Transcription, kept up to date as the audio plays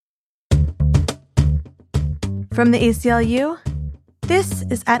From the ACLU, this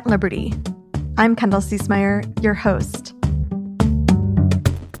is At Liberty. I'm Kendall Ciesmeyer, your host.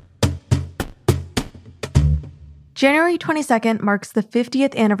 January 22nd marks the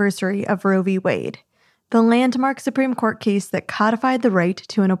 50th anniversary of Roe v. Wade, the landmark Supreme Court case that codified the right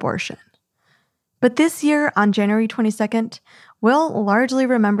to an abortion. But this year, on January 22nd, we'll largely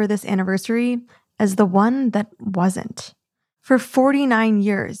remember this anniversary as the one that wasn't. For 49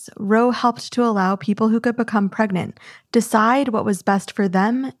 years, Roe helped to allow people who could become pregnant decide what was best for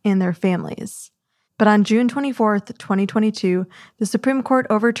them and their families. But on June 24th, 2022, the Supreme Court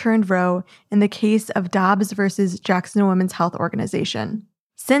overturned Roe in the case of Dobbs versus Jackson Women's Health Organization.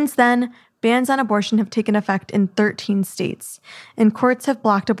 Since then, bans on abortion have taken effect in 13 states, and courts have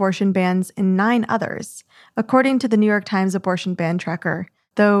blocked abortion bans in 9 others, according to the New York Times abortion ban tracker,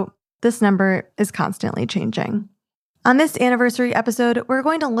 though this number is constantly changing. On this anniversary episode, we're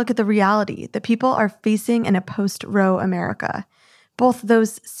going to look at the reality that people are facing in a post-Roe America, both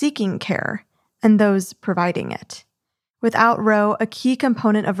those seeking care and those providing it. Without Roe, a key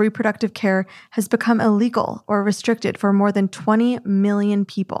component of reproductive care has become illegal or restricted for more than 20 million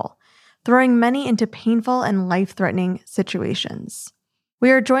people, throwing many into painful and life-threatening situations. We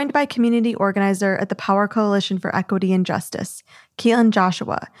are joined by community organizer at the Power Coalition for Equity and Justice, Caitlin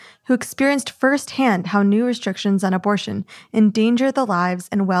Joshua, who experienced firsthand how new restrictions on abortion endanger the lives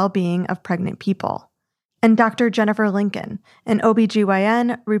and well-being of pregnant people. And Dr. Jennifer Lincoln, an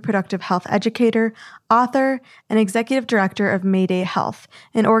OBGYN, reproductive health educator, author, and executive director of Mayday Health,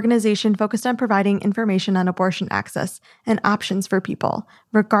 an organization focused on providing information on abortion access and options for people,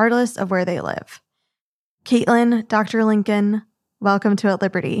 regardless of where they live. Caitlin, Dr. Lincoln, welcome to At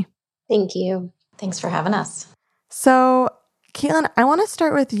Liberty. Thank you. Thanks for having us. So, Caitlin, I want to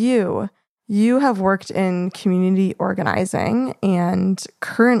start with you. You have worked in community organizing and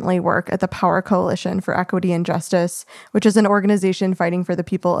currently work at the Power Coalition for Equity and Justice, which is an organization fighting for the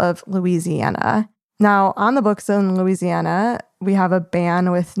people of Louisiana. Now, on the books in Louisiana, we have a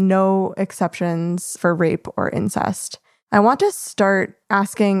ban with no exceptions for rape or incest. I want to start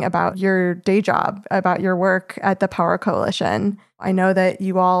asking about your day job, about your work at the Power Coalition. I know that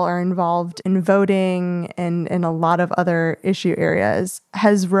you all are involved in voting and in a lot of other issue areas.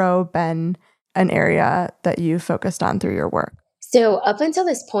 Has Roe been an area that you focused on through your work? So up until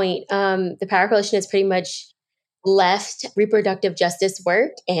this point, the Power Coalition has pretty much left reproductive justice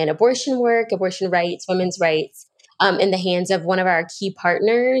work and abortion rights, women's rights, in the hands of one of our key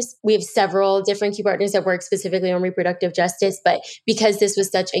partners. We have several different key partners that work specifically on reproductive justice, but because this was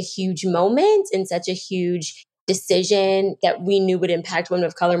such a huge moment and such a huge decision that we knew would impact women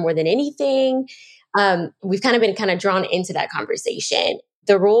of color more than anything, we've been drawn into that conversation.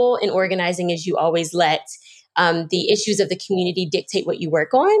 The role in organizing is you always let the issues of the community dictate what you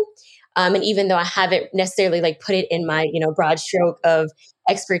work on. And even though I haven't necessarily put it in my broad stroke of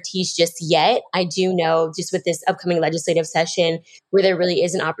expertise just yet, I do know just with this upcoming legislative session where there really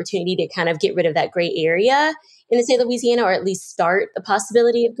is an opportunity to kind of get rid of that gray area in the state of Louisiana, or at least start the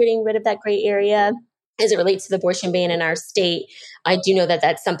possibility of getting rid of that gray area as it relates to the abortion ban in our state. I do know that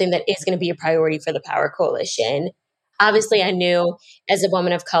that's something that is going to be a priority for the Power Coalition. Obviously, I knew as a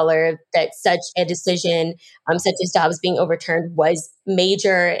woman of color that such a decision, such as Dobbs being overturned, was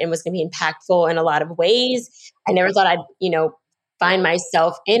major and was going to be impactful in a lot of ways. I never thought I'd, find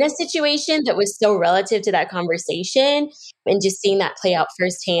myself in a situation that was so relative to that conversation, and just seeing that play out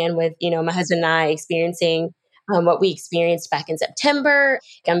firsthand with, my husband and I experiencing what we experienced back in September.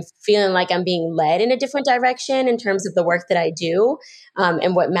 I'm feeling like I'm being led in a different direction in terms of the work that I do,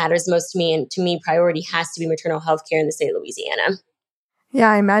 and what matters most to me. And to me, priority has to be maternal health care in the state of Louisiana.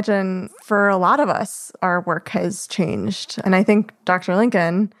 Yeah, I imagine for a lot of us, our work has changed. And I think, Dr.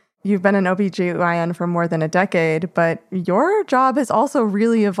 Lincoln, you've been an OBGYN for more than a decade, but your job has also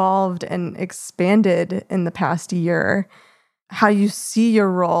really evolved and expanded in the past year. How you see your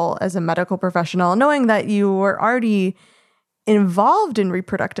role as a medical professional, knowing that you were already involved in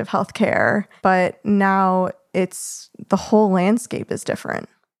reproductive health care, but now it's the whole landscape is different.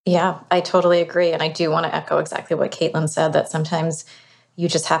 Yeah, I totally agree. And I do want to echo exactly what Caitlin said, that sometimes you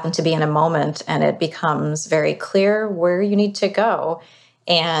just happen to be in a moment and it becomes very clear where you need to go.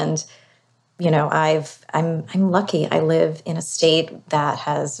 And I'm lucky. I live in a state that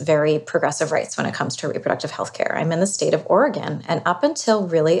has very progressive rights when it comes to reproductive health care. I'm in the state of Oregon. And up until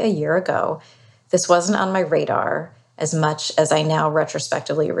really a year ago, this wasn't on my radar as much as I now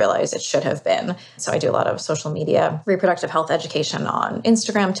retrospectively realize it should have been. So I do a lot of social media, reproductive health education on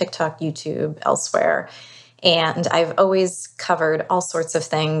Instagram, TikTok, YouTube, elsewhere. And I've always covered all sorts of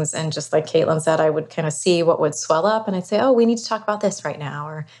things. And just like Caitlin said, I would kind of see what would swell up and I'd say, oh, we need to talk about this right now.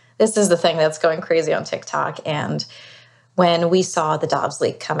 Or this is the thing that's going crazy on TikTok. And when we saw the Dobbs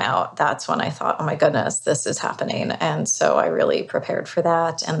leak come out, that's when I thought, oh my goodness, this is happening. And so I really prepared for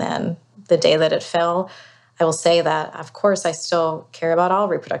that. And then the day that it fell, I will say that, of course, I still care about all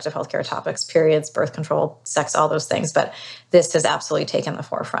reproductive healthcare topics, periods, birth control, sex, all those things. But this has absolutely taken the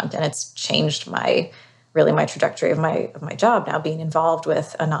forefront, and it's changed my trajectory of my job now, being involved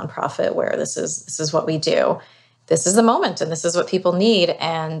with a nonprofit where this is what we do. This is the moment, and this is what people need.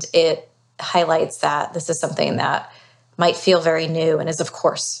 And it highlights that this is something that might feel very new and is, of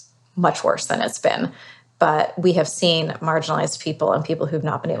course, much worse than it's been. But we have seen marginalized people and people who've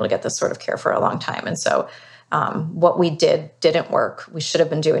not been able to get this sort of care for a long time. And so what we didn't work. We should have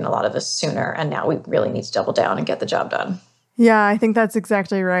been doing a lot of this sooner. And now we really need to double down and get the job done. Yeah, I think that's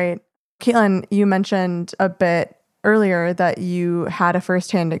exactly right. Caitlin, you mentioned a bit earlier that you had a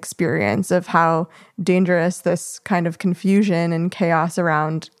firsthand experience of how dangerous this kind of confusion and chaos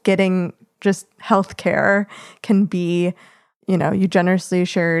around getting just healthcare can be. You know, you generously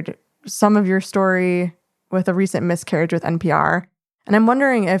shared some of your story with a recent miscarriage with NPR. And I'm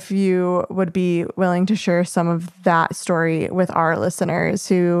wondering if you would be willing to share some of that story with our listeners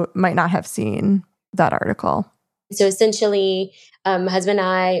who might not have seen that article. So essentially, my husband and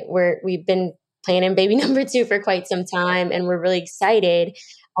I, we've been planning baby number 2 for quite some time, and we're really excited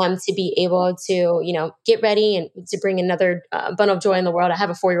to be able to, get ready and to bring another bundle of joy in the world. I have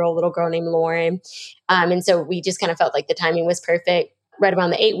a 4-year-old little girl named Lauren. And so we just kind of felt like the timing was perfect. Right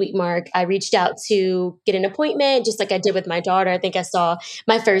around the 8-week mark, I reached out to get an appointment, just like I did with my daughter. I think I saw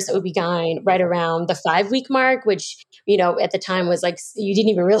my first OB-GYN right around the 5-week mark, which, at the time was like, you didn't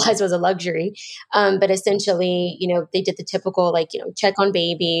even realize was a luxury. But essentially, they did the typical, check on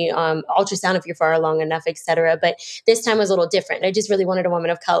baby, ultrasound if you're far along enough, et cetera. But this time was a little different. I just really wanted a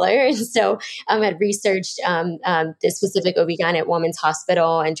woman of color. And so I had researched this specific OB-GYN at Women's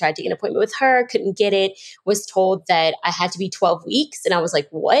Hospital and tried to get an appointment with her, couldn't get it, was told that I had to be 12 weeks. And I was like,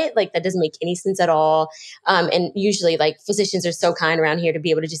 what? Like, that doesn't make any sense at all. And usually, physicians are so kind around here to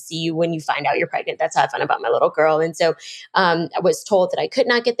be able to just see you when you find out you're pregnant. That's how I found out about my little girl. And so I was told that I could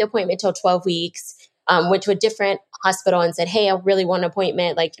not get the appointment till 12 weeks. Went to a different hospital and said, hey, I really want an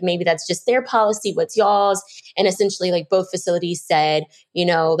appointment. Maybe that's just their policy. What's y'all's? And essentially, both facilities said,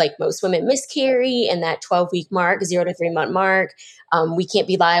 most women miscarry and that 12-week mark, 0 to 3 month mark, we can't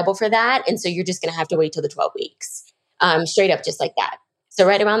be liable for that. And so you're just going to have to wait till the 12 weeks. Straight up, just like that. So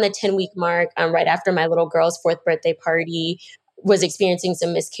right around the 10-week mark, right after my little girl's 4th birthday party, was experiencing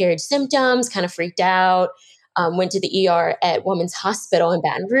some miscarriage symptoms, kind of freaked out, went to the ER at Women's Hospital in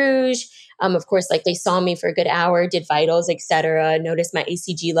Baton Rouge. Of course, they saw me for a good hour, did vitals, et cetera, noticed my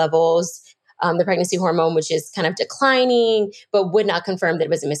ACG levels. The pregnancy hormone was just kind of declining, but would not confirm that it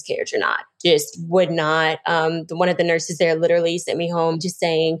was a miscarriage or not. Just would not. One of the nurses there literally sent me home just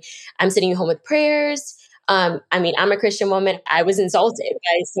saying, I'm sending you home with prayers. I'm a Christian woman. I was insulted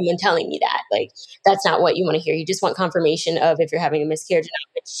by someone telling me that. That's not what you want to hear. You just want confirmation of if you're having a miscarriage or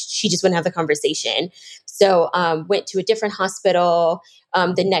not. But she just wouldn't have the conversation. So went to a different hospital.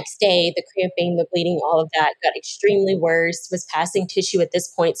 The next day, the cramping, the bleeding, all of that got extremely worse, was passing tissue at this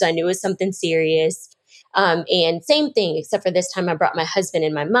point. So I knew it was something serious. And same thing, except for this time I brought my husband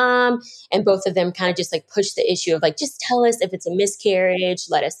and my mom, and both of them kind of just pushed the issue of just tell us if it's a miscarriage,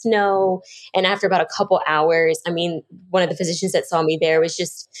 let us know. And after about a couple hours, one of the physicians that saw me there was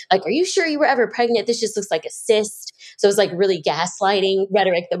just are you sure you were ever pregnant? This just looks like a cyst. So it was really gaslighting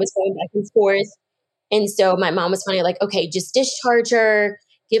rhetoric that was going back and forth. And so my mom was finally okay, just discharge her,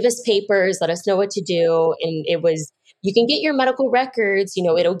 give us papers, let us know what to do. And it was, you can get your medical records,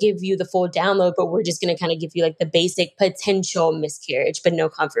 it'll give you the full download, but we're just going to kind of give you the basic potential miscarriage, but no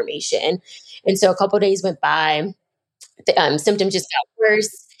confirmation. And so a couple of days went by, the symptoms just got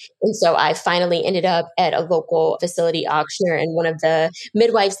worse. And so I finally ended up at a local facility auctioneer, and one of the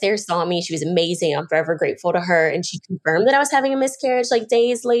midwives there saw me. She was amazing. I'm forever grateful to her. And she confirmed that I was having a miscarriage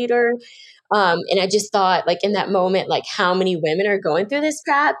days later. And I just thought in that moment, how many women are going through this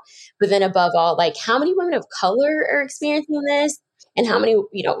crap, but then above all, how many women of color are experiencing this, and how many,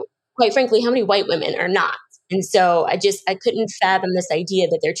 quite frankly, how many white women are not. And so I couldn't fathom this idea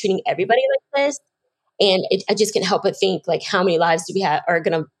that they're treating everybody like this. And I just can't help but think how many lives do we have are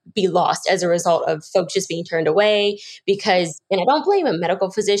going to be lost as a result of folks just being turned away because, and I don't blame them,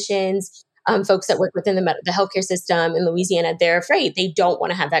 medical physicians, folks that work within the healthcare system in Louisiana, they're afraid. They don't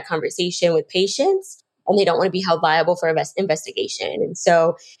want to have that conversation with patients, and they don't want to be held liable for investigation. And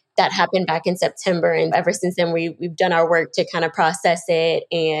so that happened back in September. And ever since then, we've done our work to kind of process it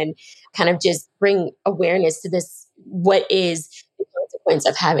and kind of just bring awareness to this, what is the consequence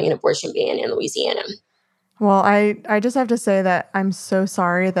of having an abortion ban in Louisiana. Well, I just have to say that I'm so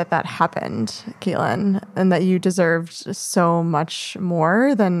sorry that that happened, Caitlin, and that you deserved so much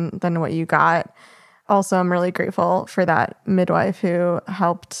more than what you got. Also, I'm really grateful for that midwife who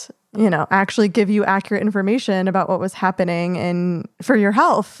helped, actually give you accurate information about what was happening and for your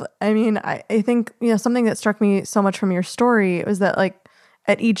health. I mean, I think, something that struck me so much from your story was that, like,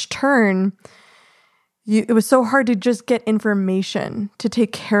 at each turn, it was so hard to just get information to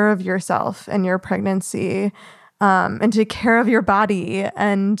take care of yourself and your pregnancy, and take care of your body.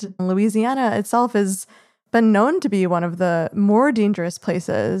 And Louisiana itself has been known to be one of the more dangerous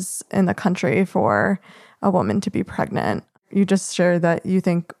places in the country for a woman to be pregnant. You just shared that you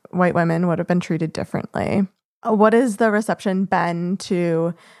think white women would have been treated differently. What has the reception been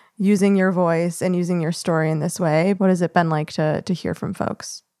to using your voice and using your story in this way? What has it been like to hear from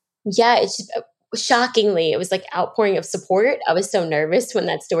folks? Yeah, it's just, shockingly, it was like outpouring of support. I was so nervous when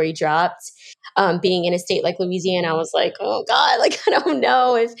that story dropped. Being in a state like Louisiana, I was like, oh God, like, I don't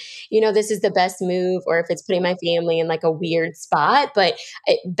know if, this is the best move or if it's putting my family in like a weird spot, but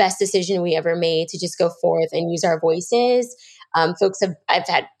best decision we ever made to just go forth and use our voices. I've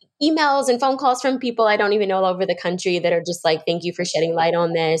had emails and phone calls from people I don't even know all over the country that are just like, thank you for shedding light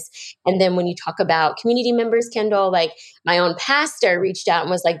on this. And then when you talk about community members, Kendall, like my own pastor reached out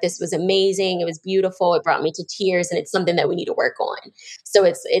and was like, this was amazing. It was beautiful. It brought me to tears and it's something that we need to work on. So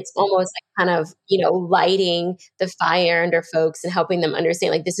it's almost like kind of, lighting the fire under folks and helping them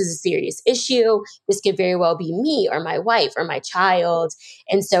understand like this is a serious issue. This could very well be me or my wife or my child.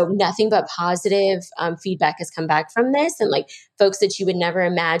 And so nothing but positive feedback has come back from this. And like folks that you would never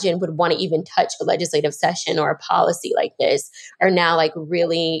imagine would want to even touch a legislative session or a policy like this are now like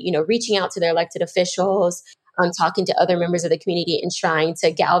really, reaching out to their elected officials, talking to other members of the community and trying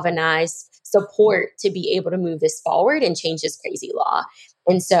to galvanize support to be able to move this forward and change this crazy law.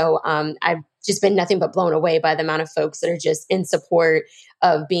 And so I've just been nothing but blown away by the amount of folks that are just in support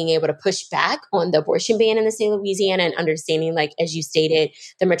of being able to push back on the abortion ban in the state of Louisiana and understanding, like, as you stated,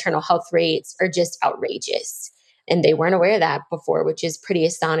 the maternal health rates are just outrageous. And they weren't aware of that before, which is pretty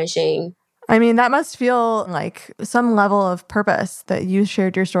astonishing. I mean, that must feel like some level of purpose that you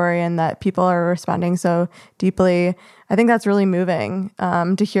shared your story and that people are responding so deeply. I think that's really moving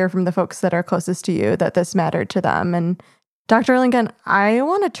to hear from the folks that are closest to you that this mattered to them. And Dr. Lincoln, I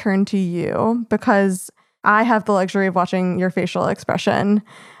want to turn to you because I have the luxury of watching your facial expression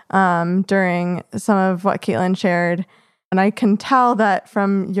during some of what Caitlin shared. And I can tell that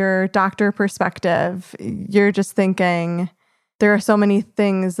from your doctor perspective, you're just thinking, there are so many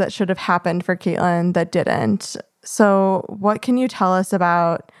things that should have happened for Caitlin that didn't. So what can you tell us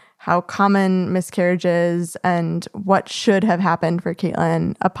about how common miscarriage is and what should have happened for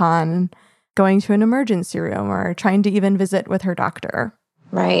Caitlin upon going to an emergency room or trying to even visit with her doctor?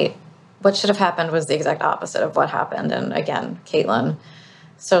 Right. What should have happened was the exact opposite of what happened. And again, Caitlin,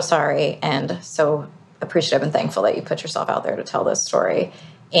 so sorry and so appreciative and thankful that you put yourself out there to tell this story.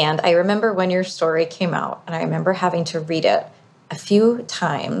 And I remember when your story came out, and I remember having to read it a few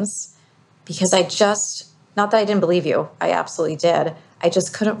times because not that I didn't believe you, I absolutely did. I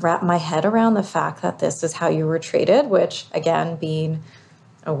just couldn't wrap my head around the fact that this is how you were treated, which again, being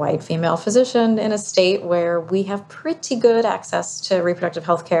a white female physician in a state where we have pretty good access to reproductive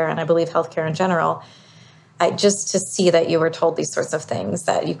health care, and I believe healthcare in general, just to see that you were told these sorts of things,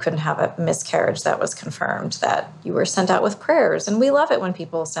 that you couldn't have a miscarriage that was confirmed, that you were sent out with prayers. And we love it when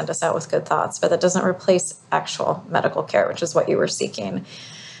people send us out with good thoughts, but that doesn't replace actual medical care, which is what you were seeking.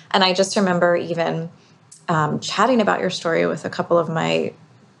 And I just remember even chatting about your story with a couple of my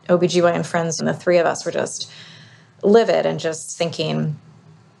OBGYN friends, and the three of us were just livid and just thinking,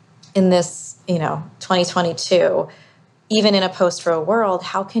 in this, 2022, even in a post-Roe world,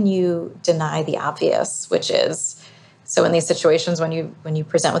 how can you deny the obvious, which is, so in these situations when you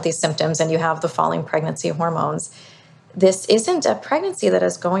present with these symptoms and you have the falling pregnancy hormones, this isn't a pregnancy that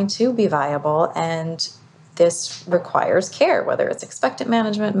is going to be viable, and this requires care, whether it's expectant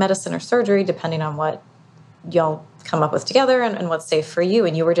management, medicine, or surgery, depending on what y'all come up with together and what's safe for you,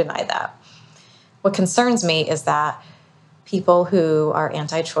 and you were denied that. What concerns me is that people who are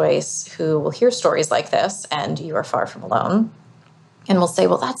anti-choice, who will hear stories like this, and you are far from alone, and will say,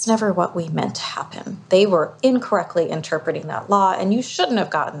 well, that's never what we meant to happen. They were incorrectly interpreting that law, and you shouldn't have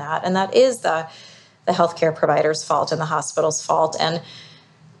gotten that. And that is the healthcare provider's fault and the hospital's fault. And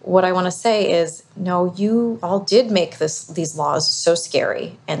what I want to say is, no, you all did make these laws so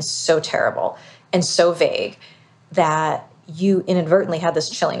scary and so terrible and so vague that you inadvertently had this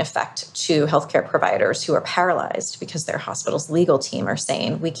chilling effect to healthcare providers who are paralyzed because their hospital's legal team are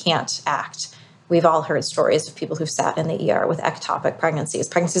saying, we can't act. We've all heard stories of people who've sat in the ER with ectopic pregnancies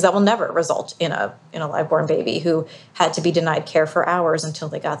that will never result in a live-born baby, who had to be denied care for hours until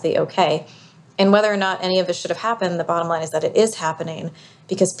they got the okay. And whether or not any of this should have happened, the bottom line is that it is happening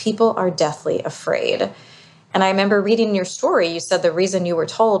because people are deathly afraid. And I remember reading your story, you said the reason you were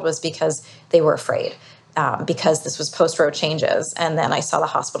told was because they were afraid, because this was post-Roe changes. And then I saw the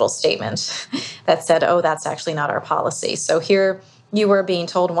hospital statement that said, oh, that's actually not our policy. So here you were being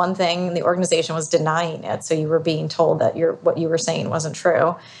told one thing, and the organization was denying it. So you were being told that what you were saying wasn't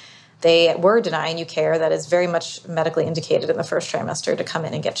true. They were denying you care that is very much medically indicated in the first trimester to come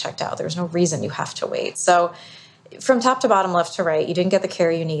in and get checked out. There's no reason you have to wait. So from top to bottom, left to right, you didn't get the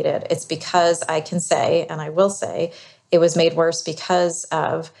care you needed. It's because I can say, and I will say, it was made worse because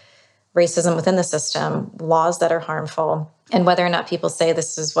of racism within the system, laws that are harmful. And whether or not people say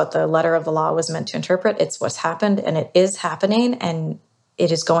this is what the letter of the law was meant to interpret, it's what's happened, and it is happening, and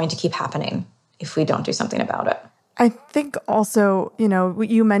it is going to keep happening if we don't do something about it. I think also,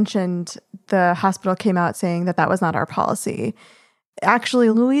 you mentioned the hospital came out saying that was not our policy. Actually,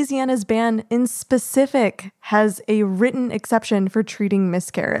 Louisiana's ban in specific has a written exception for treating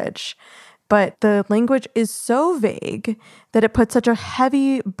miscarriage. But the language is so vague that it puts such a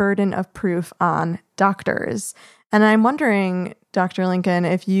heavy burden of proof on doctors. And I'm wondering, Dr. Lincoln,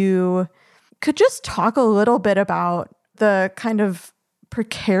 if you could just talk a little bit about the kind of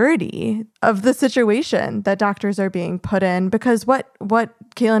precarity of the situation that doctors are being put in, because what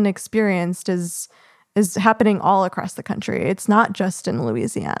Caitlin experienced is happening all across the country. It's not just in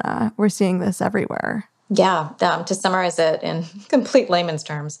Louisiana. We're seeing this everywhere. Yeah. To summarize it in complete layman's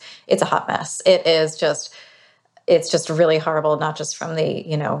terms, it's a hot mess. It's just really horrible, not just from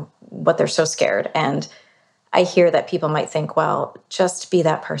the, what they're so scared. And I hear that people might think, well, just be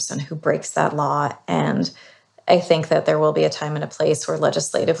that person who breaks that law. And I think that there will be a time and a place where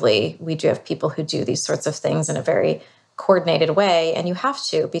legislatively we do have people who do these sorts of things in a very coordinated way. And you have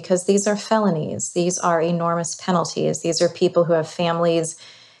to, because these are felonies. These are enormous penalties. These are people who have families,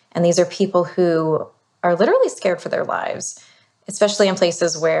 and these are people who are literally scared for their lives, especially in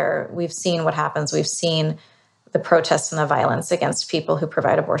places where we've seen what happens. We've seen the protests and the violence against people who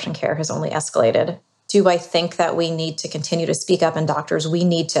provide abortion care has only escalated. Do I think that we need to continue to speak up, and doctors, we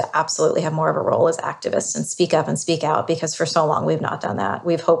need to absolutely have more of a role as activists and speak up and speak out, because for so long we've not done that.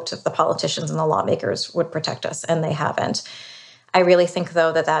 We've hoped that the politicians and the lawmakers would protect us, and they haven't. I really think,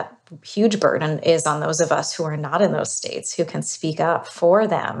 though, that huge burden is on those of us who are not in those states, who can speak up for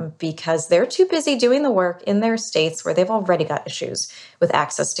them, because they're too busy doing the work in their states where they've already got issues with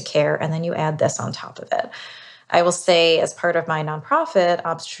access to care, and then you add this on top of it. I will say, as part of my nonprofit,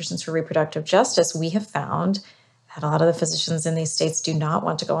 Obstetricians for Reproductive Justice, we have found that a lot of the physicians in these states do not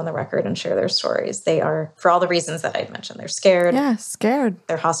want to go on the record and share their stories. They are, for all the reasons that I mentioned, they're scared. Yeah, scared.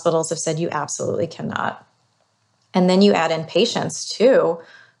 Their hospitals have said you absolutely cannot. And then you add in patients, too,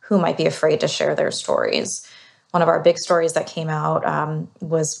 who might be afraid to share their stories. One of our big stories that came out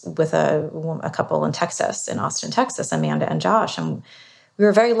was with a couple in Texas, in Austin, Texas, Amanda and Josh. And we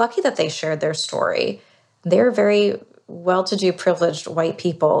were very lucky that they shared their story. They're very well-to-do, privileged white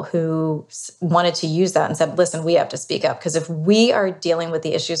people who wanted to use that and said, listen, we have to speak up, because if we are dealing with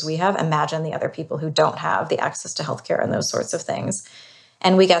the issues we have, imagine the other people who don't have the access to healthcare and those sorts of things.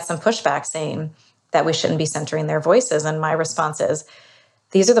 And we got some pushback saying that we shouldn't be centering their voices. And my response is,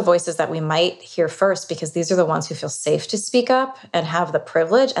 these are the voices that we might hear first, because these are the ones who feel safe to speak up and have the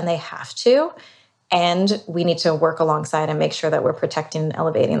privilege, and they have to. And we need to work alongside and make sure that we're protecting and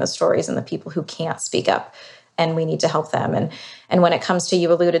elevating the stories and the people who can't speak up. And we need to help them. And when it comes to, you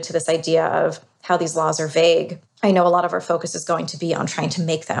alluded to this idea of how these laws are vague, I know a lot of our focus is going to be on trying to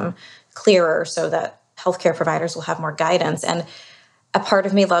make them clearer so that healthcare providers will have more guidance. And a part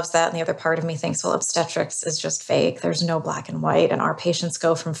of me loves that, and the other part of me thinks, well, obstetrics is just vague. There's no black and white, and our patients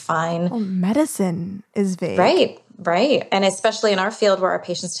go from fine. Well, medicine is vague. Right. And especially in our field where our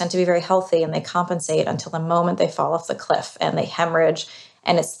patients tend to be very healthy and they compensate until the moment they fall off the cliff and they hemorrhage,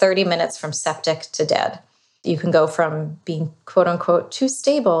 and it's 30 minutes from septic to dead. You can go from being, quote unquote, too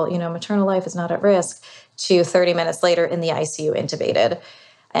stable, maternal life is not at risk, to 30 minutes later in the ICU intubated,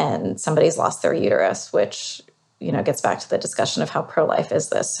 and somebody's lost their uterus, which gets back to the discussion of how pro-life is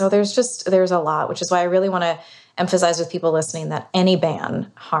this. So there's a lot, which is why I really want to emphasize with people listening that any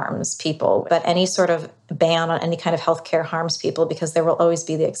ban harms people, but any sort of ban on any kind of healthcare harms people, because there will always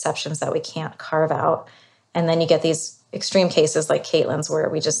be the exceptions that we can't carve out. And then you get these extreme cases like Caitlin's, where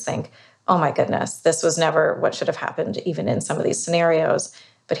we just think, oh my goodness, this was never what should have happened, even in some of these scenarios.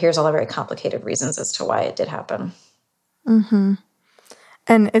 But here's all the very complicated reasons as to why it did happen. Mm-hmm.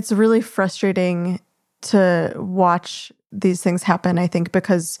 And it's really frustrating to watch these things happen, I think,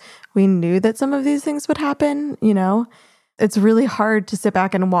 because we knew that some of these things would happen, you know? It's really hard to sit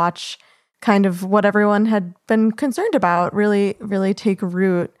back and watch kind of what everyone had been concerned about really, really take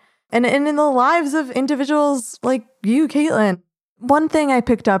root. And in the lives of individuals like you, Caitlin. One thing I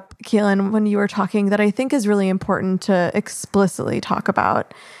picked up, Caitlin, when you were talking that I think is really important to explicitly talk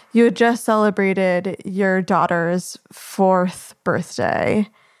about. You had just celebrated your daughter's 4th birthday.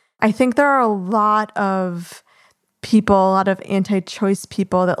 I think there are a lot of people, a lot of anti-choice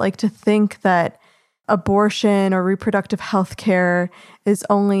people that like to think that abortion or reproductive health care is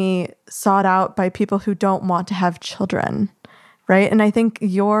only sought out by people who don't want to have children, right? And I think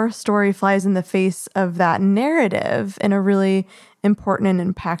your story flies in the face of that narrative in a really important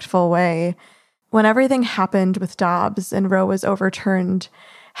and impactful way. When everything happened with Dobbs and Roe was overturned,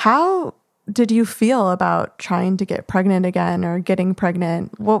 how did you feel about trying to get pregnant again or getting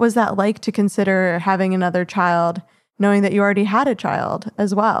pregnant? What was that like to consider having another child, knowing that you already had a child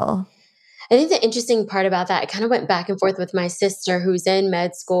as well? I think the interesting part about that, I kind of went back and forth with my sister who's in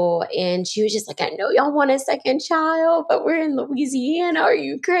med school, and she was just like, I know y'all want a second child, but we're in Louisiana. Are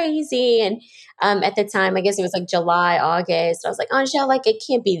you crazy? And at the time, I guess it was like July, August. I was like, Angel, like, it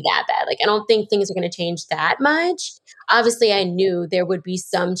can't be that bad. Like, I don't think things are going to change that much. Obviously, I knew there would be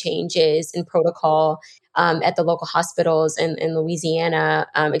some changes in protocol at the local hospitals in Louisiana,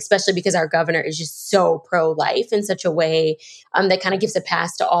 especially because our governor is just so pro-life in such a way that kind of gives a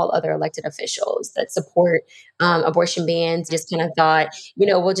pass to all other elected officials that support abortion bans. Just kind of thought,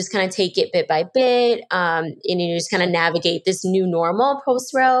 we'll just kind of take it bit by bit, and you just kind of navigate this new normal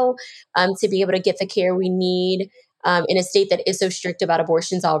post-Roe to be able to get the care we need. In a state that is so strict about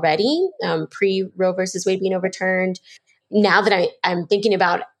abortions already, pre-Roe versus Wade being overturned. Now that I'm thinking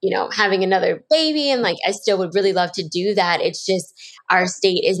about, having another baby, and like, I still would really love to do that. It's just our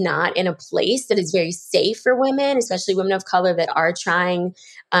state is not in a place that is very safe for women, especially women of color that are trying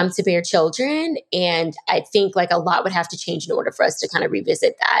to bear children. And I think like a lot would have to change in order for us to kind of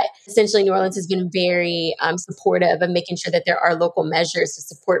revisit that. Essentially, New Orleans has been very supportive of making sure that there are local measures to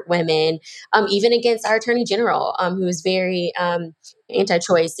support women, even against our attorney general, who is very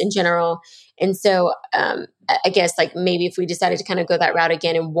anti-choice in general. And so I guess like maybe if we decided to kind of go that route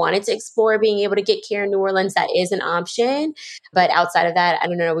again and wanted to explore being able to get care in New Orleans, that is an option. But outside of that, I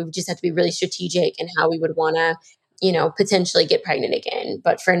don't know, we would just have to be really strategic in how we would want to, potentially get pregnant again.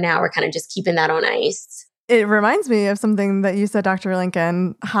 But for now, we're kind of just keeping that on ice. It reminds me of something that you said, Dr.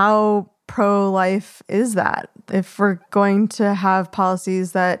 Lincoln. How pro-life is that? If we're going to have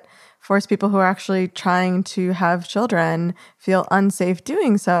policies that force people who are actually trying to have children feel unsafe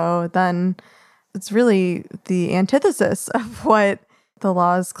doing so, then it's really the antithesis of what the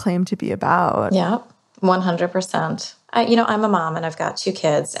laws claim to be about. Yeah, 100%. I'm a mom and I've got 2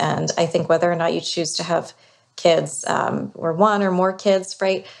 kids. And I think whether or not you choose to have kids or one or more kids,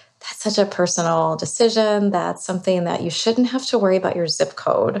 right, that's such a personal decision. That's something that you shouldn't have to worry about your zip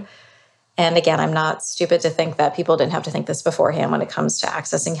code. And again, I'm not stupid to think that people didn't have to think this beforehand when it comes to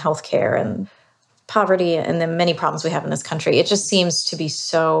accessing healthcare and poverty and the many problems we have in this country. It just seems to be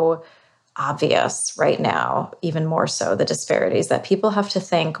so obvious right now, even more so, the disparities that people have to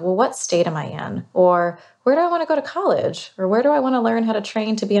think, well, what state am I in? Or where do I want to go to college? Or where do I want to learn how to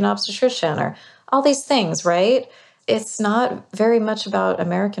train to be an obstetrician? Or all these things, right? It's not very much about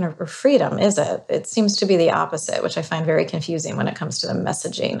American or freedom, is it? It seems to be the opposite, which I find very confusing when it comes to the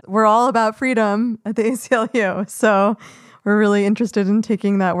messaging. We're all about freedom at the ACLU. So we're really interested in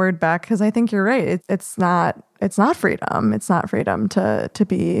taking that word back because I think you're right. It's not freedom. It's not freedom to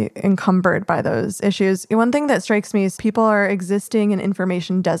be encumbered by those issues. One thing that strikes me is people are existing in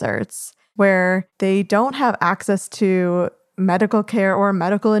information deserts where they don't have access to medical care or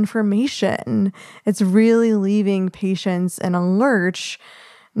medical information. It's really leaving patients in a lurch,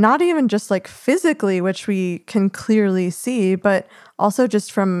 not even just like physically, which we can clearly see, but also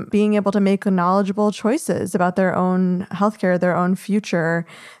just from being able to make knowledgeable choices about their own healthcare, their own future,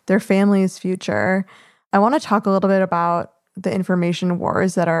 their family's future. I want to talk a little bit about the information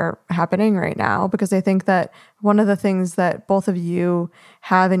wars that are happening right now, because I think that one of the things that both of you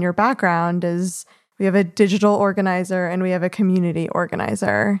have in your background is we have a digital organizer and we have a community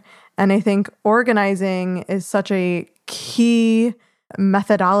organizer. And I think organizing is such a key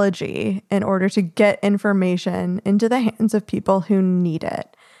methodology in order to get information into the hands of people who need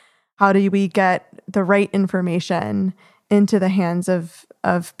it. How do we get the right information into the hands of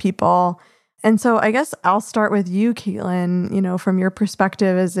people? And so I guess I'll start with you, Caitlin, from your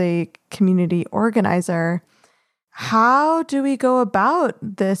perspective as a community organizer. How do we go about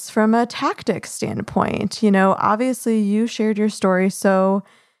this from a tactic standpoint? Obviously you shared your story so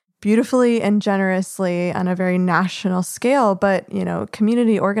beautifully and generously on a very national scale, but,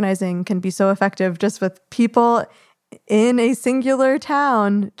 community organizing can be so effective just with people in a singular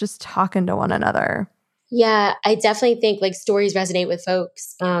town just talking to one another. Yeah, I definitely think like stories resonate with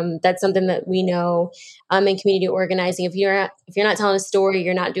folks. That's something that we know in community organizing. If you're not telling a story,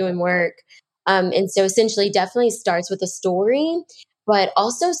 you're not doing work. And so essentially, definitely starts with a story, but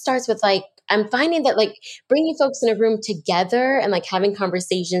also starts with like I'm finding that like bringing folks in a room together and like having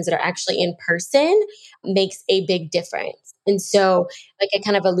conversations that are actually in person makes a big difference. And so, like I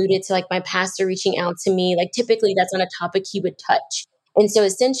kind of alluded to, like my pastor reaching out to me, like typically that's not a topic he would touch. And so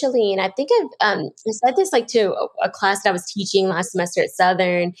essentially, and I think I said this like to a class that I was teaching last semester at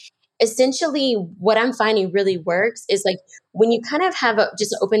Southern. Essentially, what I'm finding really works is like when you kind of have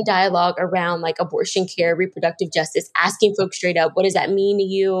just open dialogue around like abortion care, reproductive justice, asking folks straight up, what does that mean to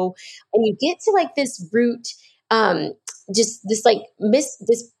you? And you get to like this root, um, just this like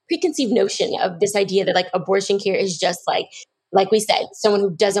this preconceived notion of this idea that like abortion care is just like we said, someone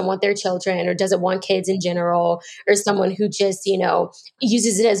who doesn't want their children or doesn't want kids in general, or someone who just,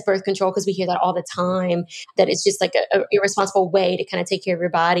 uses it as birth control because we hear that all the time, that it's just like a irresponsible way to kind of take care of your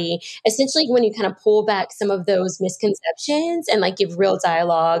body. Essentially, when you kind of pull back some of those misconceptions and like give real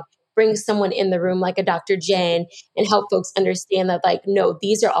dialogue, bring someone in the room like a Dr. Jen and help folks understand that like, no,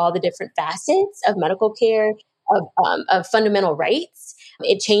 these are all the different facets of medical care, of fundamental rights.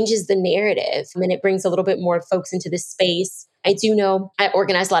 It changes the narrative and it brings a little bit more folks into this space. I do know I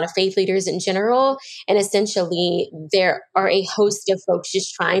organize a lot of faith leaders in general. And essentially, there are a host of folks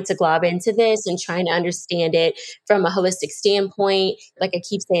just trying to glob into this and trying to understand it from a holistic standpoint. Like I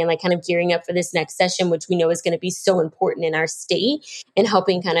keep saying, like kind of gearing up for this next session, which we know is going to be so important in our state and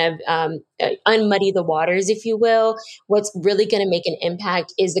helping kind of unmuddy the waters, if you will. What's really going to make an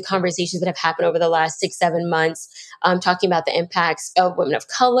impact is the conversations that have happened over the last 6-7 months, talking about the impacts of women of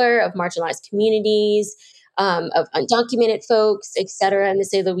color, of marginalized communities, of undocumented folks, et cetera, in the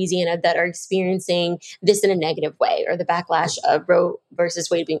state of Louisiana that are experiencing this in a negative way, or the backlash of Roe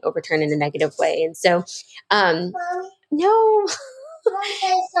versus Wade being overturned in a negative way. And so, Mommy, no.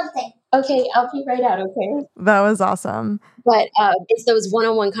 Something. Okay, I'll be right out, okay? That was awesome. But it's those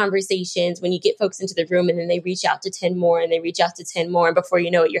one-on-one conversations when you get folks into the room and then they reach out to 10 more and they reach out to 10 more. And before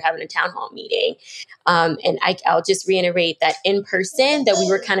you know it, you're having a town hall meeting. And I'll just reiterate that in person that we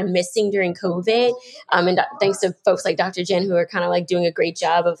were kind of missing during COVID. And thanks to folks like Dr. Jen, who are kind of like doing a great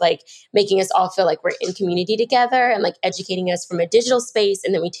job of like making us all feel like we're in community together and like educating us from a digital space.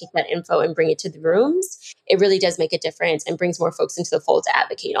 And then we take that info and bring it to the rooms. It really does make a difference and brings more folks into the fold to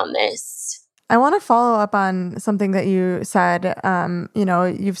advocate on this. I want to follow up on something that you said.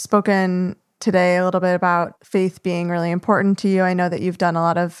 You've spoken today a little bit about faith being really important to you. I know that you've done a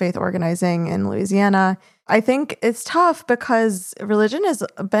lot of faith organizing in Louisiana. I think it's tough because religion has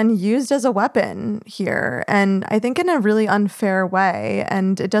been used as a weapon here, and I think in a really unfair way.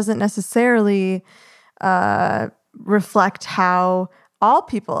 And it doesn't necessarily reflect how all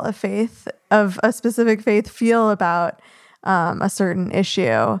people of faith, of a specific faith, feel about a certain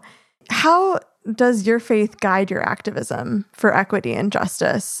issue. How does your faith guide your activism for equity and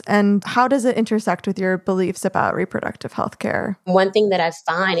justice? And how does it intersect with your beliefs about reproductive health care? One thing that I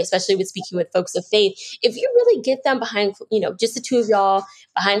find, especially with speaking with folks of faith, if you really get them behind, just the two of y'all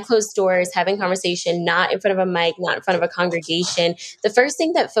behind closed doors, having conversation, not in front of a mic, not in front of a congregation, the first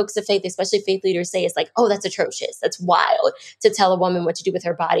thing that folks of faith, especially faith leaders, say is like, oh, that's atrocious. That's wild to tell a woman what to do with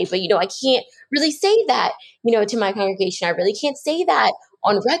her body. But, I can't really say that, to my congregation. I really can't say that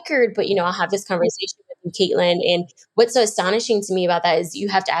on record, but I'll have this conversation with you, Caitlin. And what's so astonishing to me about that is you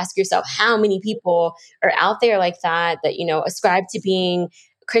have to ask yourself how many people are out there like that ascribe to being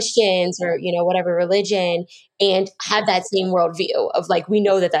Christians or whatever religion and have that same worldview of like, we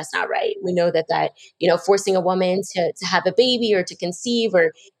know that that's not right. We know that forcing a woman to have a baby or to conceive,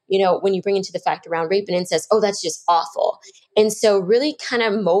 or when you bring into the fact around rape and incest, oh, that's just awful. And so really kind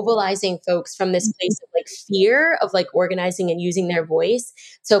of mobilizing folks from this place of like fear of like organizing and using their voice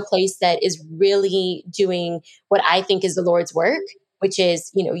to a place that is really doing what I think is the Lord's work, which is,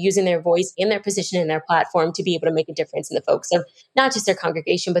 using their voice and their position and their platform to be able to make a difference in the folks of not just their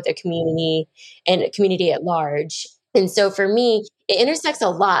congregation, but their community and community at large. And so for me, it intersects a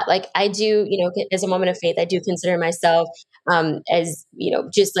lot. Like I do, as a woman of faith, I do consider myself as,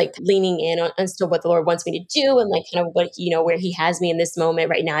 just like leaning in on as to what the Lord wants me to do and like kind of what, where he has me in this moment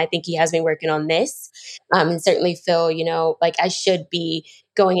right now. I think he has me working on this, and certainly feel, like I should be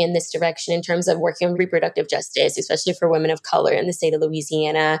going in this direction in terms of working on reproductive justice, especially for women of color in the state of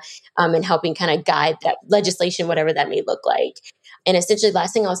Louisiana, and helping kind of guide that legislation, whatever that may look like. And essentially,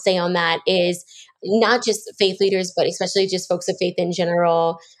 last thing I'll say on that is not just faith leaders, but especially just folks of faith in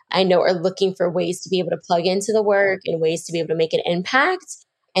general, I know are looking for ways to be able to plug into the work and ways to be able to make an impact.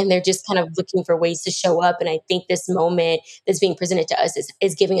 And they're just kind of looking for ways to show up. And I think this moment that's being presented to us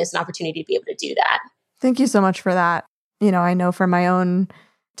is giving us an opportunity to be able to do that. Thank you so much for that. I know from my own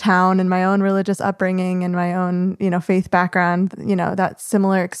town and my own religious upbringing and my own, faith background, that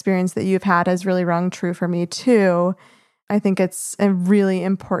similar experience that you've had has really rung true for me too. I think it's a really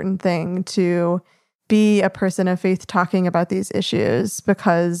important thing to be a person of faith talking about these issues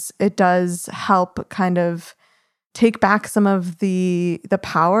because it does help kind of take back some of the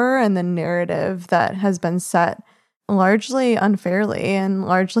power and the narrative that has been set largely unfairly and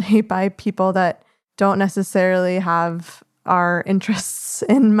largely by people that don't necessarily have our interests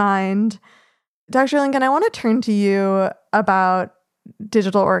in mind. Dr. Lincoln, I want to turn to you about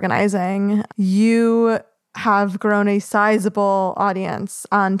digital organizing. You have grown a sizable audience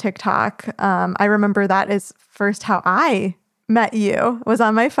on TikTok. I remember that is first how I met you, was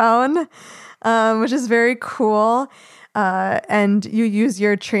on my phone, which is very cool. And you use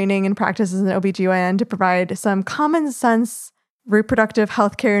your training and practice as an OBGYN to provide some common sense reproductive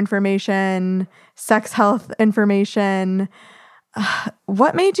healthcare information, sex health information.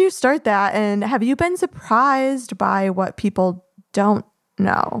 What made you start that? And have you been surprised by what people don't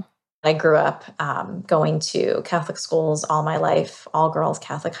know? I grew up going to Catholic schools all my life, all girls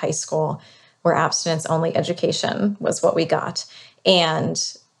Catholic high school, where abstinence only education was what we got. And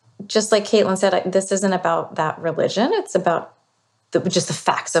just like Caitlin said, this isn't about that religion. It's about just the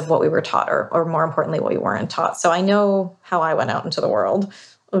facts of what we were taught, or more importantly, what we weren't taught. So I know how I went out into the world,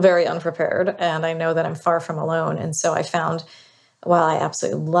 very unprepared, and I know that I'm far from alone. And so I found, while I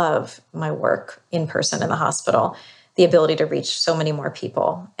absolutely love my work in person in the hospital, the ability to reach so many more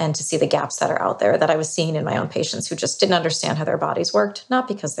people and to see the gaps that are out there that I was seeing in my own patients who just didn't understand how their bodies worked, not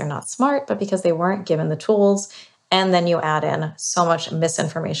because they're not smart, but because they weren't given the tools. And then you add in so much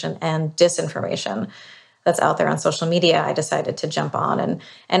misinformation and disinformation that's out there on social media. I decided to jump on,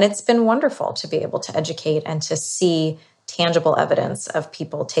 and it's been wonderful to be able to educate and to see tangible evidence of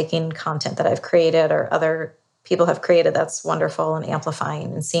people taking content that I've created or other people have created that's wonderful and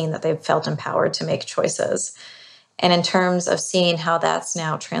amplifying, and seeing that they've felt empowered to make choices. And in terms of seeing how that's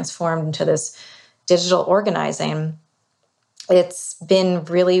now transformed into this digital organizing, it's been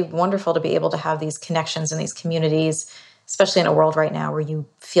really wonderful to be able to have these connections in these communities, especially in a world right now where you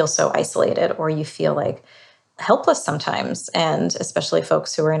feel so isolated or you feel like helpless sometimes. And especially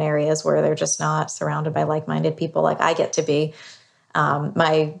folks who are in areas where they're just not surrounded by like-minded people like I get to be.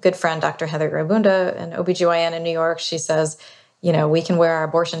 My good friend, Dr. Heather Grabunda, an OBGYN in New York, she says, we can wear our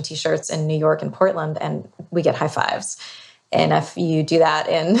abortion t-shirts in New York and Portland and we get high fives. And if you do that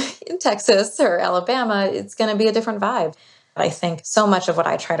in Texas or Alabama, it's going to be a different vibe. I think so much of what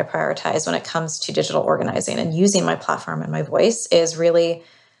I try to prioritize when it comes to digital organizing and using my platform and my voice is really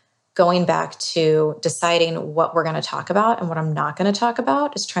going back to deciding what we're going to talk about and what I'm not going to talk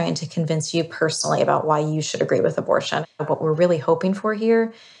about, is trying to convince you personally about why you should agree with abortion. What we're really hoping for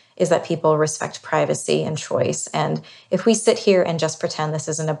here is that people respect privacy and choice. And if we sit here and just pretend this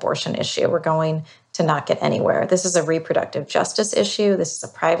is an abortion issue, we're going to not get anywhere. This is a reproductive justice issue. This is a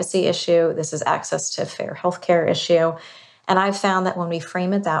privacy issue. This is access to fair healthcare issue. And I've found that when we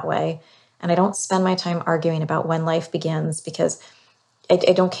frame it that way, and I don't spend my time arguing about when life begins, because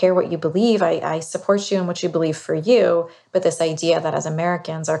I don't care what you believe. I support you in what you believe for you. But this idea that as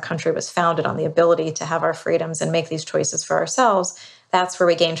Americans, our country was founded on the ability to have our freedoms and make these choices for ourselves, that's where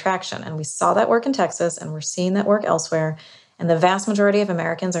we gain traction. And we saw that work in Texas, and we're seeing that work elsewhere. And the vast majority of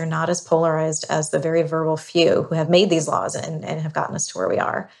Americans are not as polarized as the very verbal few who have made these laws and have gotten us to where we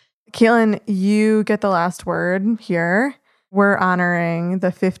are. Caitlin, you get the last word here. We're honoring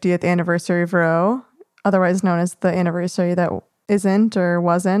the 50th anniversary of Roe, otherwise known as the anniversary that isn't or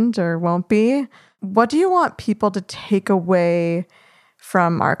wasn't or won't be. What do you want people to take away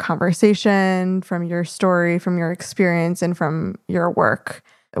from our conversation, from your story, from your experience, and from your work?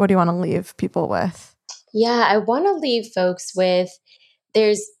 What do you want to leave people with? Yeah, I want to leave folks with,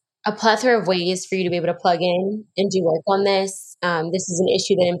 there's a plethora of ways for you to be able to plug in and do work on this. This is an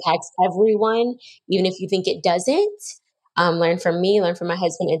issue that impacts everyone, even if you think it doesn't. learn from me, learn from my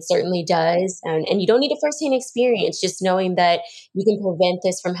husband. It certainly does. And you don't need a firsthand experience, just knowing that you can prevent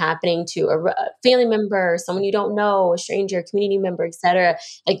this from happening to a family member, someone you don't know, a stranger, community member, et cetera.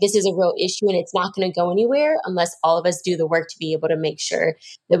 Like, this is a real issue, and it's not going to go anywhere unless all of us do the work to be able to make sure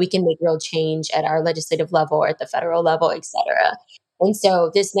that we can make real change at our legislative level or at the federal level, et cetera. And so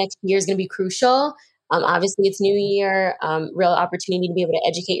this next year is going to be crucial. Obviously, it's New Year, real opportunity to be able to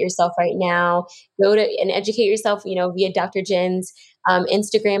educate yourself right now. Go to and educate yourself, via Dr. Jen's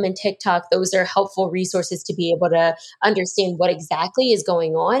Instagram and TikTok. Those are helpful resources to be able to understand what exactly is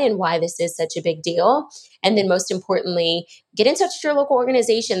going on and why this is such a big deal. And then most importantly, get in touch with your local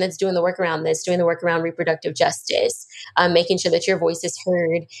organization that's doing the work around this, doing the work around reproductive justice, making sure that your voice is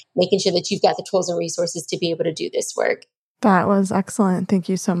heard, making sure that you've got the tools and resources to be able to do this work. That was excellent. Thank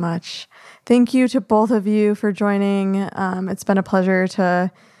you so much. Thank you to both of you for joining. It's been a pleasure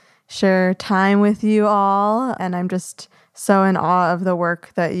to share time with you all, and I'm just so in awe of the work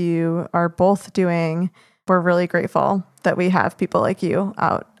that you are both doing. We're really grateful that we have people like you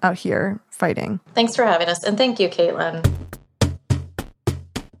out here fighting. Thanks for having us, and thank you, Caitlin.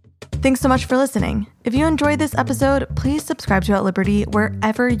 Thanks so much for listening. If you enjoyed this episode, please subscribe to At Liberty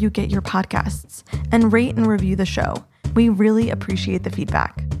wherever you get your podcasts and rate and review the show. We really appreciate the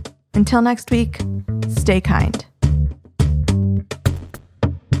feedback. Until next week, stay kind.